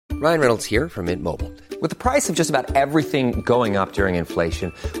Ryan Reynolds here from Mint Mobile. With the price of just about everything going up during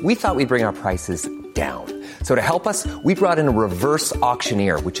inflation, we thought we'd bring our prices down. So to help us, we brought in a reverse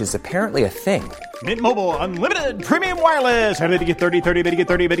auctioneer, which is apparently a thing. Mint Mobile Unlimited Premium Wireless. How to get 30, 30, bit to get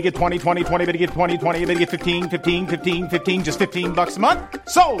 30, bit to get 20, 20, 20, bit to get 20, 20, bit to get 15, 15, 15, 15, just $15 a month?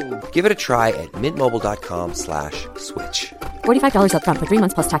 Sold! Give it a try at mintmobile.com/switch. $45 up front for 3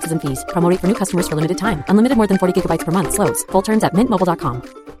 months plus taxes and fees. Promo rate for new customers for limited time. Unlimited more than 40 gigabytes per month. Slows full terms at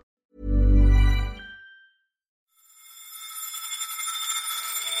mintmobile.com.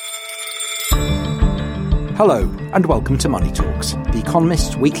 Hello, and welcome to Money Talks, The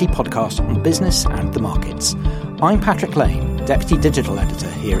Economist's weekly podcast on business and the markets. I'm Patrick Lane, Deputy Digital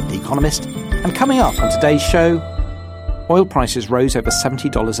Editor here at The Economist, and coming up on today's show, oil prices rose over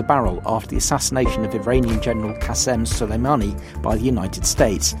 $70 a barrel after the assassination of Iranian General Qasem Soleimani by the United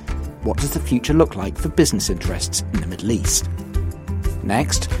States. What does the future look like for business interests in the Middle East?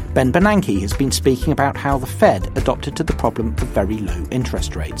 Next, Ben Bernanke has been speaking about how the Fed adopted to the problem of very low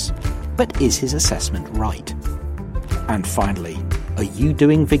interest rates. But is his assessment right? And finally, are you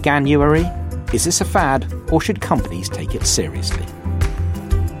doing veganuary? Is this a fad, or should companies take it seriously?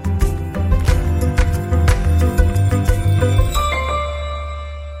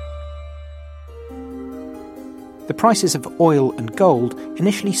 The prices of oil and gold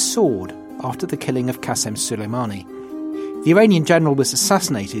initially soared after the killing of Qasem Soleimani. The Iranian general was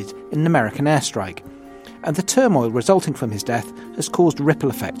assassinated in an American airstrike, and the turmoil resulting from his death has caused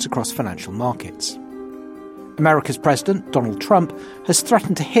ripple effects across financial markets. America's President, Donald Trump, has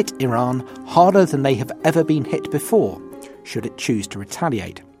threatened to hit Iran harder than they have ever been hit before, should it choose to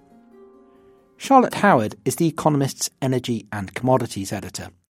retaliate. Charlotte Howard is The Economist's energy and commodities editor.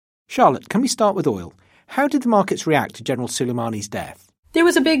 Charlotte, can we start with oil? How did the markets react to General Soleimani's death? There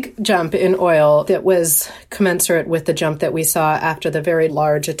was a big jump in oil that was commensurate with the jump that we saw after the very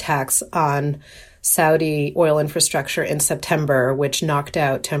large attacks on Saudi oil infrastructure in September, which knocked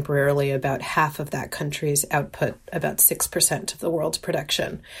out temporarily about half of that country's output, about 6% of the world's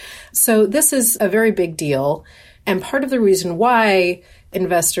production. So this is a very big deal. And part of the reason why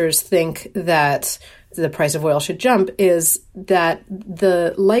investors think that the price of oil should jump is that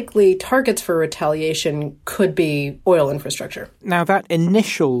the likely targets for retaliation could be oil infrastructure. Now, that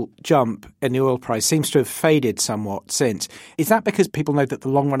initial jump in the oil price seems to have faded somewhat since. Is that because people know that the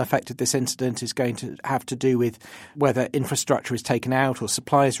long-run effect of this incident is going to have to do with whether infrastructure is taken out or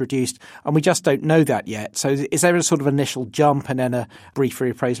supply is reduced, and we just don't know that yet? So is there a sort of initial jump and then a brief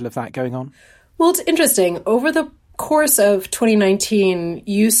reappraisal of that going on? Well, it's interesting. Over the course of 2019,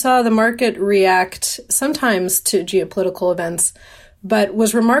 you saw the market react sometimes to geopolitical events, but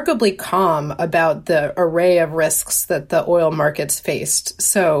was remarkably calm about the array of risks that the oil markets faced.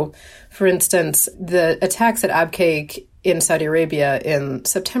 So, for instance, the attacks at Abqaiq in Saudi Arabia in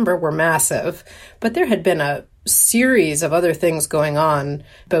September were massive, but there had been a series of other things going on,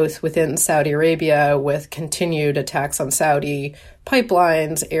 both within Saudi Arabia with continued attacks on Saudi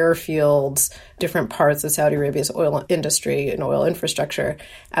pipelines, airfields, different parts of Saudi Arabia's oil industry and oil infrastructure,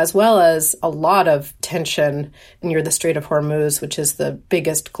 as well as a lot of tension near the Strait of Hormuz, which is the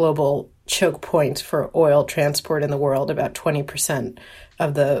biggest global choke point for oil transport in the world. About 20%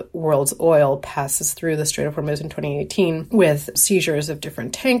 of the world's oil passes through the Strait of Hormuz in 2018 with seizures of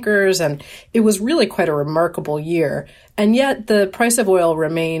different tankers. And it was really quite a remarkable year. And yet the price of oil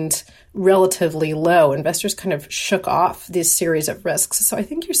remained relatively low. Investors kind of shook off this series of risks. So I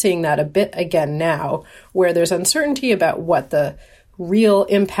think you're seeing that a bit again now, where there's uncertainty about what the real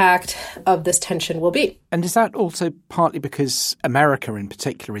impact of this tension will be. And is that also partly because America in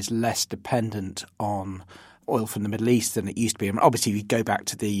particular is less dependent on oil from the Middle East than it used to be? I mean, obviously, if you go back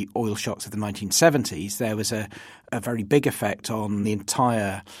to the oil shocks of the 1970s, there was a very big effect on the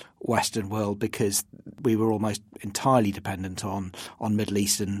entire Western world because we were almost entirely dependent on Middle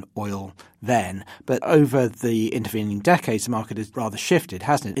Eastern oil then. But over the intervening decades, the market has rather shifted,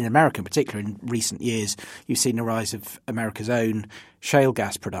 hasn't it? In America in particular, in recent years, you've seen a rise of America's own shale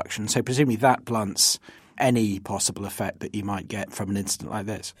gas production. So presumably that blunts any possible effect that you might get from an incident like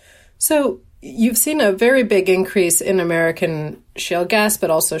this. So you've seen a very big increase in American shale gas, but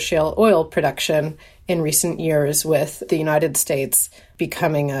also shale oil production in recent years, with the United States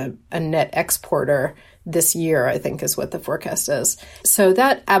becoming a net exporter this year, I think is what the forecast is. So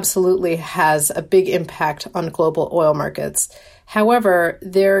that absolutely has a big impact on global oil markets. However,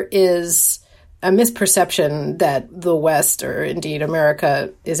 there is a misperception that the West, or indeed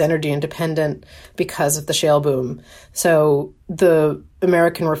America, is energy independent because of the shale boom. So the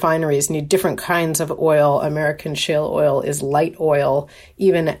American refineries need different kinds of oil. American shale oil is light oil,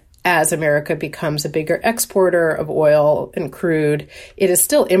 even as America becomes a bigger exporter of oil and crude, it is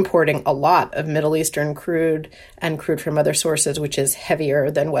still importing a lot of Middle Eastern crude and crude from other sources, which is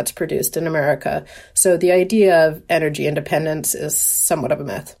heavier than what's produced in America. So the idea of energy independence is somewhat of a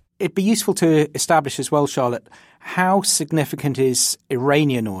myth. It'd be useful to establish as well, Charlotte, how significant is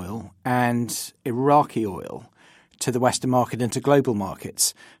Iranian oil and Iraqi oil to the Western market and to global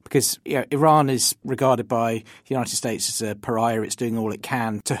markets? Because Iran is regarded by the United States as a pariah. It's doing all it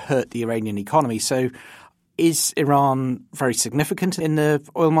can to hurt the Iranian economy. So is Iran very significant in the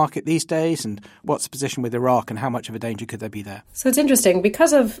oil market these days? And what's the position with Iraq and how much of a danger could there be there? So it's interesting.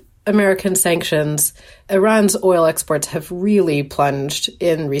 Because of American sanctions, Iran's oil exports have really plunged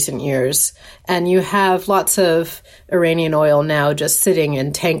in recent years. And you have lots of Iranian oil now just sitting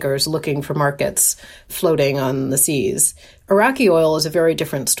in tankers looking for markets floating on the seas. Iraqi oil is a very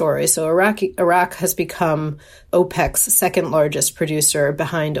different story. So Iraq has become OPEC's second largest producer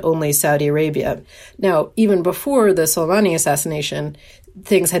behind only Saudi Arabia. Now, even before the Soleimani assassination,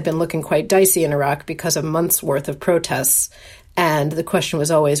 things had been looking quite dicey in Iraq because of months' worth of protests. And the question was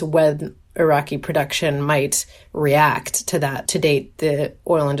always when Iraqi production might react to that. To date, the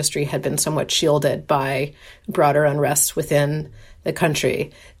oil industry had been somewhat shielded by broader unrest within the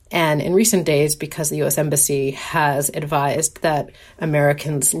country. And in recent days, because the U.S. Embassy has advised that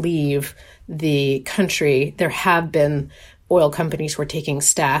Americans leave the country, there have been oil companies who are taking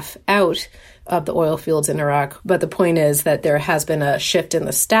staff out of the oil fields in Iraq. But the point is that there has been a shift in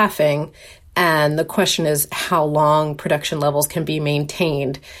the staffing. And the question is how long production levels can be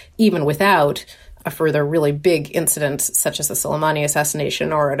maintained, even without a further really big incident such as the Soleimani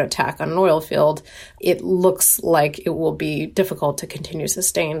assassination or an attack on an oil field. It looks like it will be difficult to continue to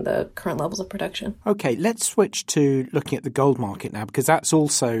sustain the current levels of production. Okay, let's switch to looking at the gold market now, because that's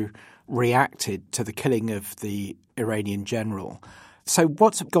also reacted to the killing of the Iranian general. So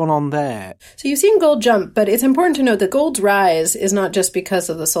what's gone on there? So you've seen gold jump, but it's important to note that gold's rise is not just because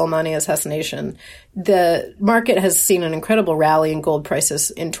of the Soleimani assassination. The market has seen an incredible rally in gold prices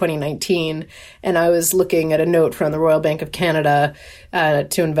in 2019. And I was looking at a note from the Royal Bank of Canada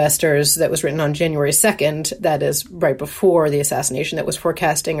to investors that was written on January 2nd, that is right before the assassination, that was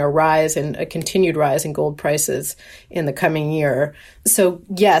forecasting a continued rise in gold prices in the coming year. So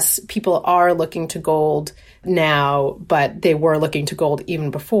yes, people are looking to gold now, but they were looking to gold even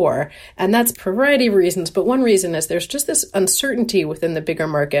before. And that's for a variety of reasons. But one reason is there's just this uncertainty within the bigger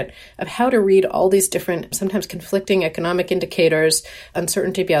market of how to read all these different, sometimes conflicting economic indicators,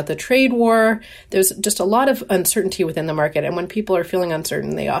 uncertainty about the trade war. There's just a lot of uncertainty within the market. And when people are feeling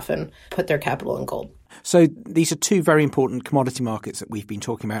uncertain, they often put their capital in gold. So these are two very important commodity markets that we've been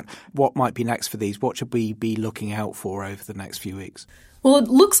talking about. What might be next for these? What should we be looking out for over the next few weeks? Well, it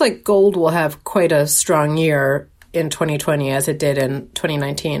looks like gold will have quite a strong year in 2020 as it did in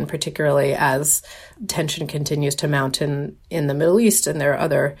 2019, particularly as tension continues to mount in the Middle East and there are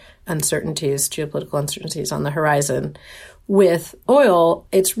other uncertainties, geopolitical uncertainties on the horizon. With oil,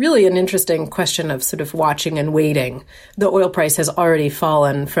 it's really an interesting question of sort of watching and waiting. The oil price has already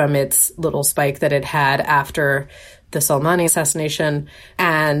fallen from its little spike that it had after the Soleimani assassination,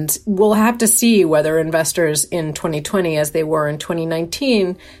 and we'll have to see whether investors in 2020, as they were in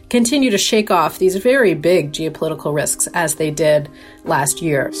 2019, continue to shake off these very big geopolitical risks as they did last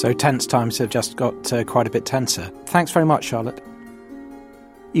year. So tense times have just got quite a bit tenser. Thanks very much, Charlotte.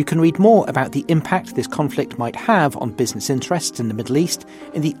 You can read more about the impact this conflict might have on business interests in the Middle East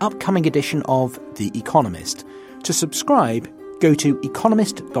in the upcoming edition of The Economist. To subscribe, go to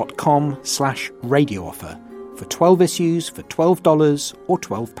economist.com/radio offer for 12 issues for $12 or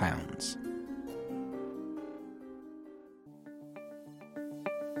 £12.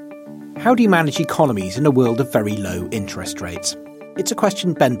 How do you manage economies in a world of very low interest rates? It's a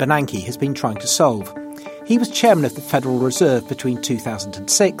question Ben Bernanke has been trying to solve. He was chairman of the Federal Reserve between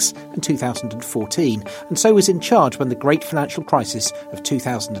 2006 and 2014, and so was in charge when the great financial crisis of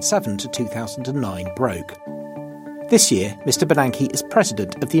 2007 to 2009 broke. This year, Mr. Bernanke is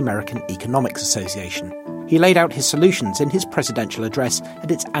president of the American Economics Association. He laid out his solutions in his presidential address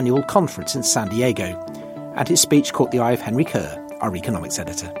at its annual conference in San Diego, and his speech caught the eye of Henry Kerr, our economics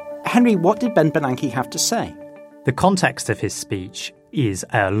editor. Henry, what did Ben Bernanke have to say? The context of his speech is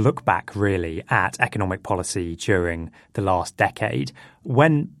a look back, really, at economic policy during the last decade.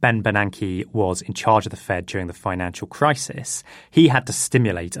 When Ben Bernanke was in charge of the Fed during the financial crisis, he had to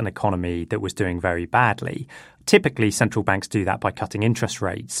stimulate an economy that was doing very badly. Typically, central banks do that by cutting interest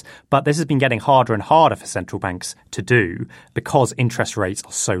rates, but this has been getting harder and harder for central banks to do because interest rates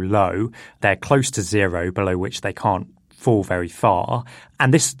are so low. They're close to zero, below which they can't fall very far.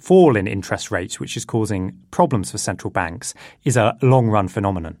 And this fall in interest rates, which is causing problems for central banks, is a long-run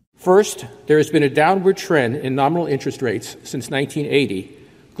phenomenon. First, there has been a downward trend in nominal interest rates since 1980,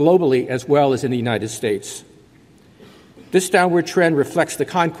 globally as well as in the United States. This downward trend reflects the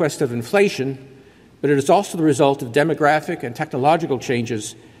conquest of inflation, but it is also the result of demographic and technological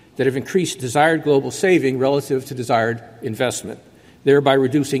changes that have increased desired global saving relative to desired investment, thereby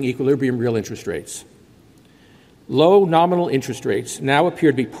reducing equilibrium real interest rates. Low nominal interest rates now appear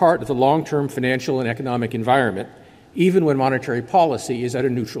to be part of the long-term financial and economic environment, even when monetary policy is at a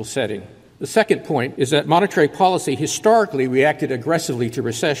neutral setting. The second point is that monetary policy historically reacted aggressively to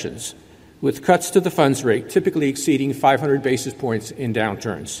recessions, with cuts to the funds rate typically exceeding 500 basis points in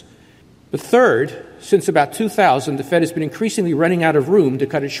downturns. But third, since about 2000, the Fed has been increasingly running out of room to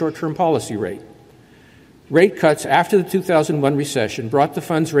cut its short-term policy rate. Rate cuts after the 2001 recession brought the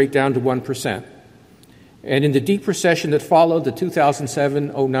funds rate down to 1%. And in the deep recession that followed the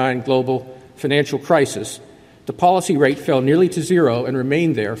 2007-09 global financial crisis, the policy rate fell nearly to zero and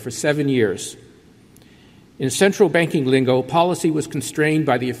remained there for 7 years. In central banking lingo, policy was constrained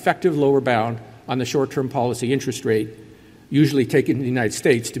by the effective lower bound on the short-term policy interest rate, usually taken in the United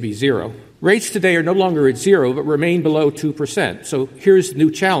States to be zero. Rates today are no longer at zero, but remain below 2%. So here's the new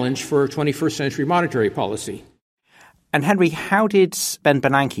challenge for 21st century monetary policy. And Henry, how did Ben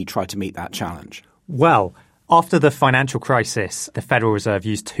Bernanke try to meet that challenge? Well, after the financial crisis, the Federal Reserve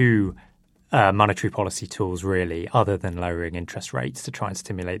used two monetary policy tools, really, other than lowering interest rates to try and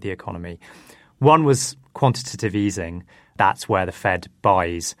stimulate the economy. One was quantitative easing. That's where the Fed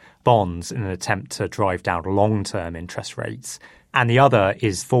buys bonds in an attempt to drive down long-term interest rates. And the other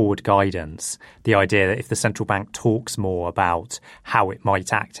is forward guidance, the idea that if the central bank talks more about how it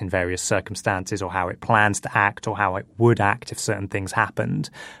might act in various circumstances or how it plans to act or how it would act if certain things happened,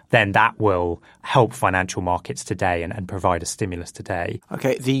 then that will help financial markets today and provide a stimulus today.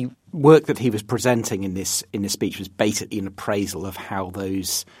 Okay, the work that he was presenting in this speech was basically an appraisal of how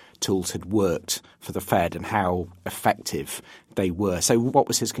those tools had worked for the Fed and how effective they were. So what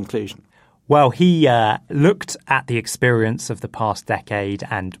was his conclusion? Well, he looked at the experience of the past decade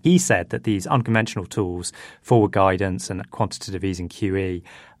and he said that these unconventional tools, forward guidance and quantitative easing QE,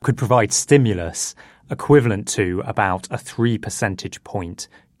 could provide stimulus equivalent to about a 3 percentage point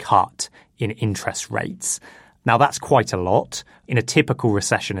cut in interest rates. Now, that's quite a lot. In a typical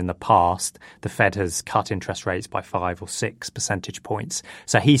recession in the past, the Fed has cut interest rates by 5 or 6 percentage points.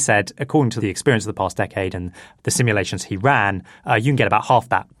 So he said, according to the experience of the past decade and the simulations he ran, you can get about half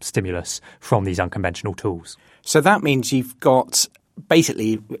that stimulus from these unconventional tools. So that means you've got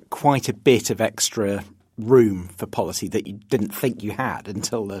basically quite a bit of extra room for policy that you didn't think you had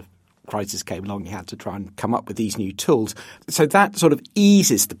until the crisis came along. You had to try and come up with these new tools. So that sort of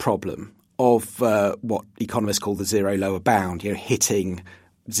eases the problem of what economists call the zero lower bound, hitting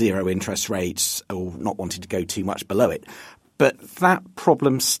zero interest rates or not wanting to go too much below it. But that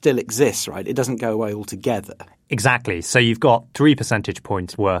problem still exists, right? It doesn't go away altogether. Exactly. So you've got 3 percentage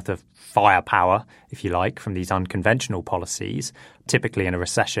points worth of firepower, if you like, from these unconventional policies. Typically in a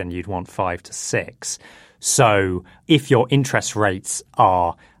recession, you'd want 5 to 6. So if your interest rates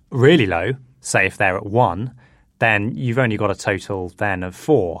are really low, say if they're at 1, then you've only got a total then of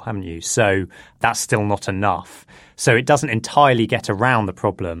 4, haven't you? So that's still not enough. So it doesn't entirely get around the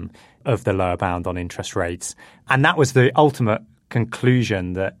problem of the lower bound on interest rates. And that was the ultimate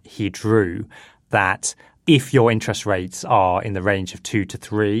conclusion that he drew, that if your interest rates are in the range of 2 to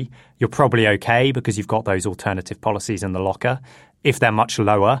 3, you're probably okay because you've got those alternative policies in the locker. If they're much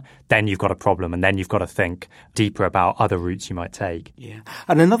lower, then you've got a problem and then you've got to think deeper about other routes you might take. Yeah.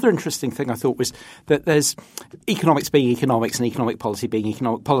 And another interesting thing I thought was that there's economics being economics and economic policy being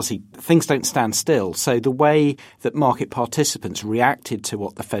economic policy. Things don't stand still. So the way that market participants reacted to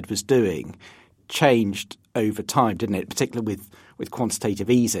what the Fed was doing changed over time, didn't it? Particularly with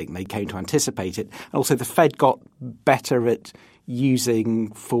quantitative easing. They came to anticipate it. And also the Fed got better at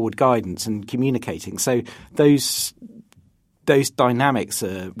using forward guidance and communicating. So those dynamics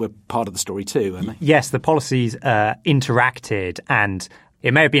were part of the story too, weren't they? Yes, the policies interacted, and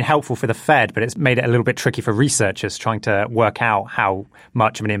it may have been helpful for the Fed, but it's made it a little bit tricky for researchers trying to work out how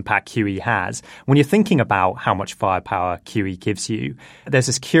much of an impact QE has. When you're thinking about how much firepower QE gives you, there's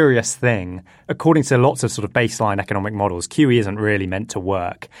this curious thing. According to lots of sort of baseline economic models, QE isn't really meant to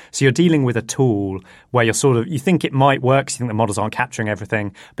work. So you're dealing with a tool where you think it might work, so you think the models aren't capturing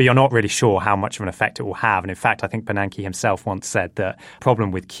everything, but you're not really sure how much of an effect it will have. And in fact, I think Bernanke himself once said that the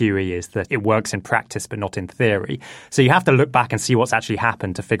problem with QE is that it works in practice but not in theory. So you have to look back and see what's actually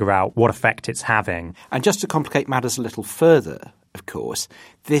happened to figure out what effect it's having. And just to complicate matters a little further, of course,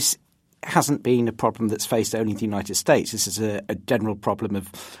 this hasn't been a problem that's faced only the United States. This is a general problem of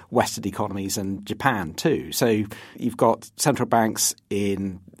Western economies and Japan too. So you've got central banks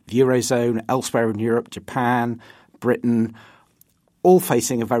in the Eurozone, elsewhere in Europe, Japan, Britain, all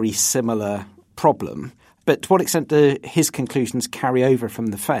facing a very similar problem. But to what extent do his conclusions carry over from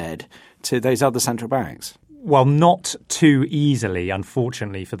the Fed to those other central banks? Well, not too easily,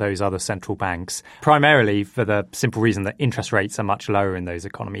 unfortunately, for those other central banks, primarily for the simple reason that interest rates are much lower in those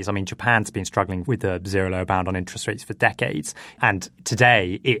economies. I mean, Japan's been struggling with the zero lower bound on interest rates for decades. And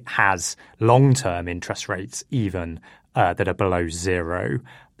today it has long-term interest rates even that are below zero.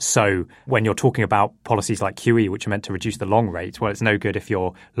 So when you're talking about policies like QE, which are meant to reduce the long rate, well, it's no good if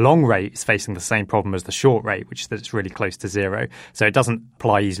your long rate is facing the same problem as the short rate, which is that it's really close to zero. So it doesn't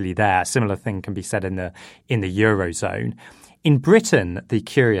apply easily there. A similar thing can be said in the Eurozone. In Britain, the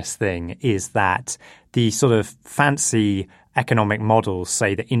curious thing is that the sort of fancy economic models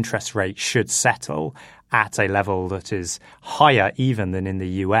say that interest rates should settle at a level that is higher even than in the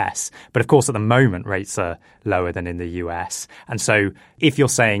US. But of course, at the moment, rates are lower than in the US. And so if you're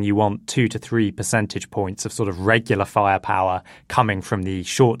saying you want 2 to 3 percentage points of sort of regular firepower coming from the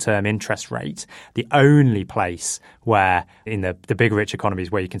short-term interest rate, the only place where in the big rich economies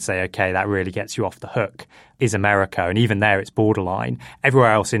where you can say, OK, that really gets you off the hook is America. And even there, it's borderline.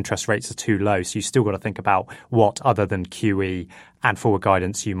 Everywhere else, interest rates are too low. So you still got to think about what other than QE and forward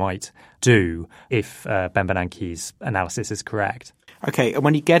guidance you might do if Ben Bernanke's analysis is correct. OK, and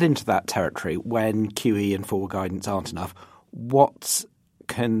when you get into that territory, when QE and forward guidance aren't enough, what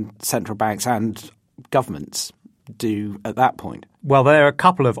can central banks and governments do at that point? Well, there are a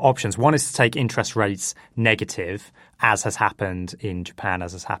couple of options. One is to take interest rates negative, as has happened in Japan,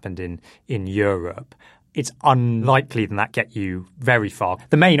 as has happened in Europe. It's unlikely that get you very far.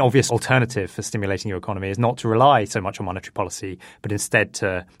 The main obvious alternative for stimulating your economy is not to rely so much on monetary policy, but instead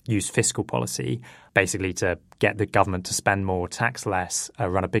to use fiscal policy, basically to get the government to spend more, tax less,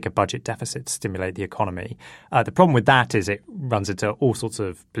 run a bigger budget deficit to stimulate the economy. The problem with that is it runs into all sorts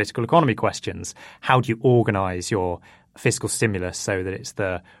of political economy questions. How do you organise your fiscal stimulus so that it's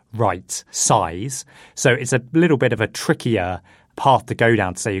the right size? So it's a little bit of a trickier path to go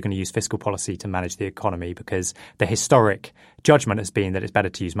down to say you're going to use fiscal policy to manage the economy, because the historic judgment has been that it's better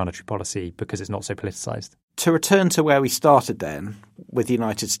to use monetary policy because it's not so politicized. To return to where we started then with the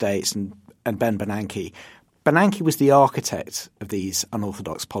United States and Ben Bernanke, Bernanke was the architect of these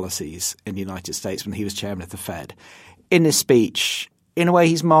unorthodox policies in the United States when he was chairman of the Fed. In his speech, in a way,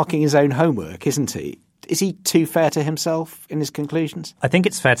 he's marking his own homework, isn't he? Is he too fair to himself in his conclusions? I think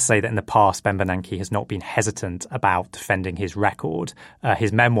it's fair to say that in the past, Ben Bernanke has not been hesitant about defending his record.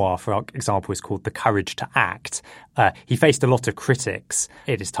 His memoir, for example, is called The Courage to Act. He faced a lot of critics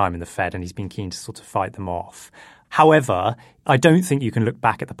at his time in the Fed, and he's been keen to sort of fight them off. However, I don't think you can look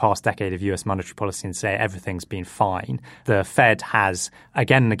back at the past decade of US monetary policy and say everything's been fine. The Fed has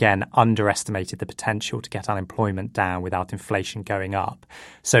again and again underestimated the potential to get unemployment down without inflation going up.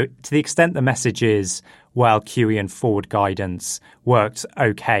 So to the extent the message is, well, QE and forward guidance worked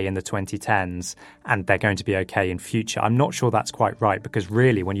okay in the 2010s and they're going to be okay in future, I'm not sure that's quite right, because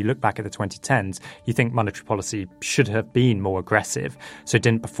really when you look back at the 2010s, you think monetary policy should have been more aggressive, so it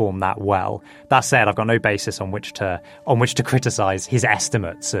didn't perform that well. That said, I've got no basis on which to criticise his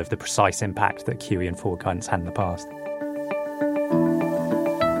estimates of the precise impact that QE and forward guidance had in the past.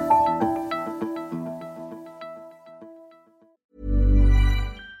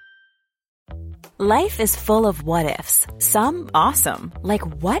 Life is full of what-ifs. Some awesome, like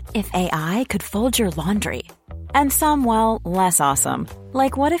what if AI could fold your laundry? And some, well, less awesome,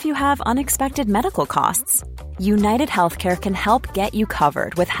 like what if you have unexpected medical costs? United Healthcare can help get you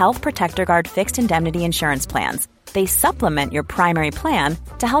covered with Health Protector Guard fixed indemnity insurance plans. They supplement your primary plan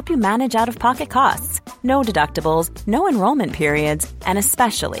to help you manage out-of-pocket costs. No deductibles, no enrollment periods, and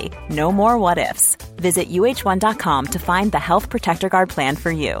especially no more what-ifs. Visit uh1.com to find the Health Protector Guard plan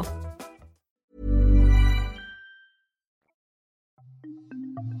for you.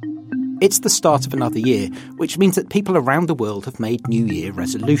 It's the start of another year, which means that people around the world have made New Year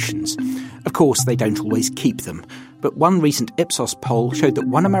resolutions. Of course, they don't always keep them, but one recent Ipsos poll showed that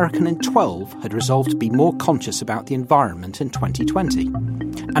 1 American in 12 had resolved to be more conscious about the environment in 2020.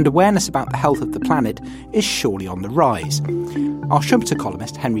 And awareness about the health of the planet is surely on the rise. Our Schumpeter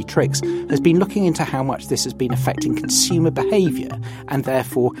columnist, Henry Triggs, has been looking into how much this has been affecting consumer behaviour and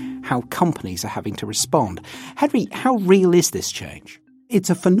therefore how companies are having to respond. Henry, how real is this change? It's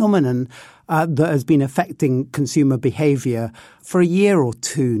a phenomenon that has been affecting consumer behaviour for a year or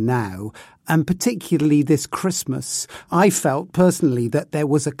two now. And particularly this Christmas, I felt personally that there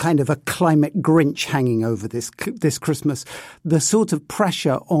was a kind of a climate Grinch hanging over this Christmas. The sort of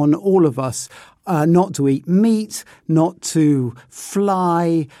pressure on all of us not to eat meat, not to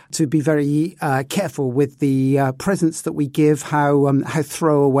fly, to be very careful with the presents that we give, how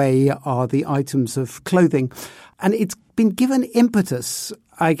throwaway are the items of clothing. And it's been given impetus,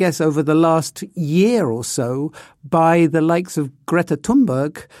 I guess, over the last year or so by the likes of Greta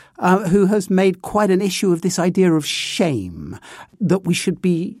Thunberg, who has made quite an issue of this idea of shame, that we should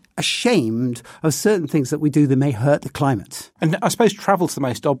be ashamed of certain things that we do that may hurt the climate. And I suppose travel's the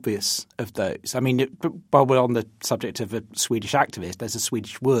most obvious of those. I mean, while we're on the subject of a Swedish activist, there's a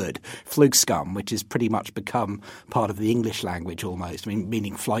Swedish word, flugskam, which has pretty much become part of the English language almost, I mean,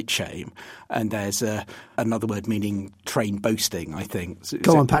 meaning flight shame. And there's another word meaning train boasting, I think.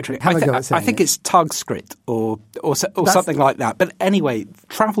 Go on, Patrick. Have a go at saying I think it's tugskrit or something like that. But anyway,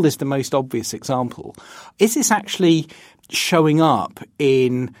 travel is the most obvious example. Is this actually showing up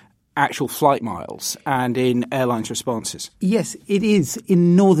in actual flight miles and in airlines' responses? Yes, it is.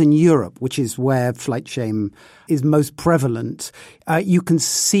 In Northern Europe, which is where flight shame is most prevalent, you can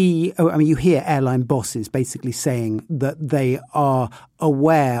see, you hear airline bosses basically saying that they are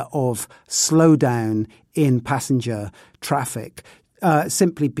aware of slowdown in passenger traffic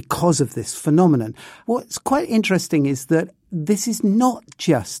simply because of this phenomenon. What's quite interesting is that this is not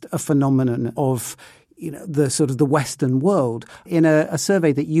just a phenomenon of the sort of the Western world. In a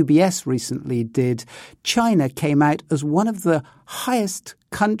survey that UBS recently did, China came out as one of the highest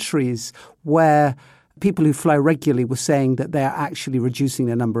countries where people who fly regularly were saying that they are actually reducing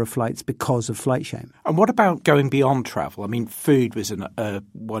the number of flights because of flight shame. And what about going beyond travel? I mean, food was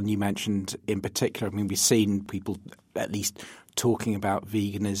one you mentioned in particular. I mean, we've seen people at least talking about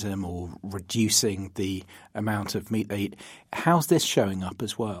veganism or reducing the amount of meat they eat. How's this showing up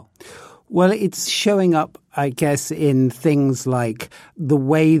as well? Well, it's showing up, I guess, in things like the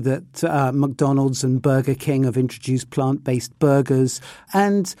way that McDonald's and Burger King have introduced plant-based burgers,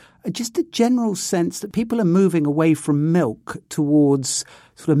 and just a general sense that people are moving away from milk towards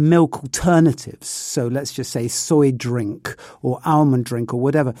sort of milk alternatives. So let's just say soy drink or almond drink or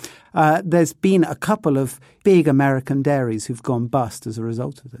whatever. There's been a couple of big American dairies who've gone bust as a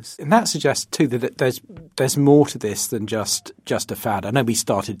result of this. And that suggests too that there's more to this than just a fad. I know we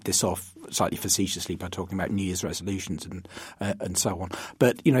started this off slightly facetiously by talking about New Year's resolutions and so on.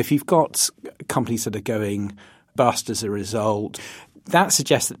 But, if you've got companies that are going bust as a result, that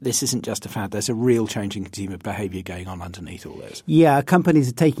suggests that this isn't just a fad. There's a real change in consumer behaviour going on underneath all this. Yeah, companies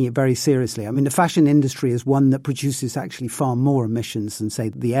are taking it very seriously. I mean, the fashion industry is one that produces actually far more emissions than, say,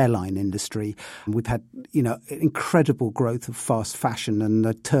 the airline industry. We've had, incredible growth of fast fashion and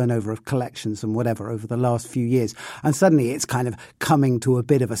the turnover of collections and whatever over the last few years. And suddenly it's kind of coming to a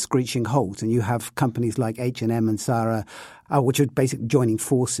bit of a screeching halt. And you have companies like H&M and Zara, which are basically joining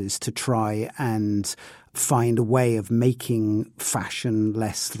forces to try and find a way of making fashion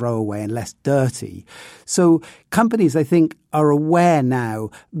less throwaway and less dirty. So companies, I think, are aware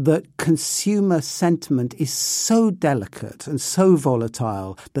now that consumer sentiment is so delicate and so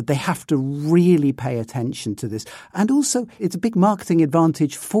volatile that they have to really pay attention to this. And also, it's a big marketing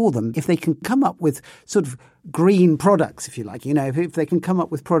advantage for them if they can come up with sort of green products, if you like. If they can come up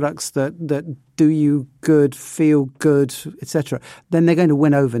with products that do you good, feel good, etc., then they're going to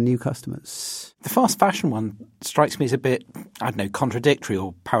win over new customers. The fast fashion one strikes me as a bit, contradictory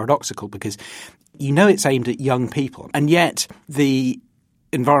or paradoxical because it's aimed at young people. And yet the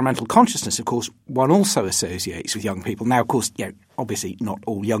environmental consciousness, of course, one also associates with young people. Now, of course, obviously not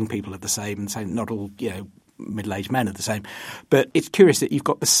all young people are the same and so not all, middle-aged men are the same. But it's curious that you've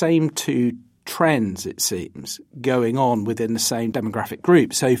got the same two trends, it seems, going on within the same demographic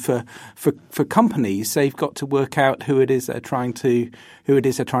group. So for companies, they've got to work out who it is they're trying to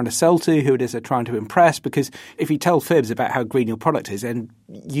sell to, who it is they're trying to impress. Because if you tell fibs about how green your product is, then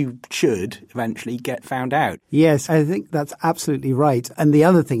you should eventually get found out. Yes, I think that's absolutely right. And the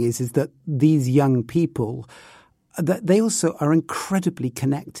other thing is that these young people, that they also are incredibly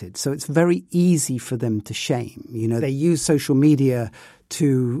connected. So it's very easy for them to shame. They use social media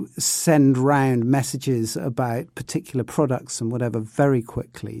to send round messages about particular products and whatever very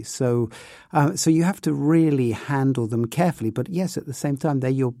quickly. So you have to really handle them carefully. But yes, at the same time, they're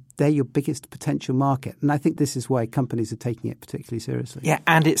your biggest potential market. And I think this is why companies are taking it particularly seriously. Yeah,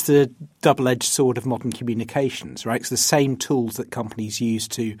 and it's the double-edged sword of modern communications, right? It's the same tools that companies use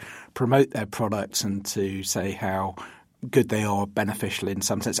to promote their products and to say how good they are, beneficial in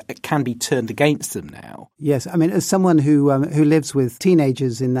some sense, it can be turned against them now. Yes, I mean, as someone who lives with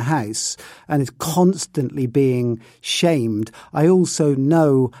teenagers in the house and is constantly being shamed, I also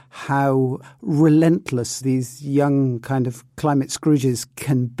know how relentless these young kind of climate Scrooges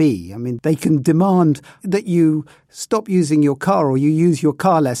can be. I mean, they can demand that you stop using your car or you use your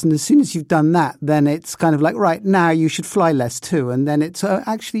car less. And as soon as you've done that, then it's kind of like, right, now you should fly less too. And then it's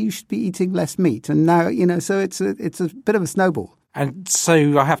actually you should be eating less meat. And now, so it's a bit of a snowball. And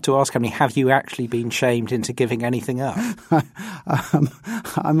so I have to ask, Emily, have you actually been shamed into giving anything up?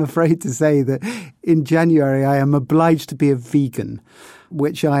 I'm afraid to say that in January I am obliged to be a vegan,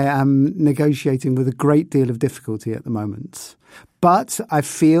 which I am negotiating with a great deal of difficulty at the moment. But I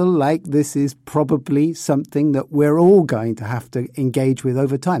feel like this is probably something that we're all going to have to engage with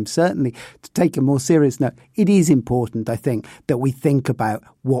over time. Certainly, to take a more serious note, it is important, I think, that we think about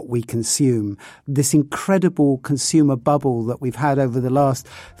what we consume. This incredible consumer bubble that we've had over the last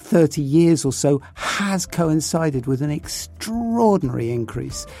 30 years or so has coincided with an extraordinary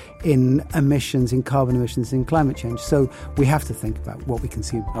increase in emissions, in carbon emissions, in climate change. So we have to think about what we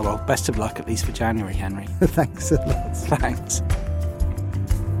consume. Oh, well, best of luck, at least for January, Henry. Thanks a lot. Thanks.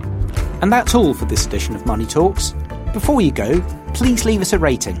 And that's all for this edition of Money Talks. Before you go, please leave us a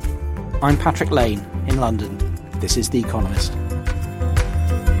rating. I'm Patrick Lane in London. This is The Economist.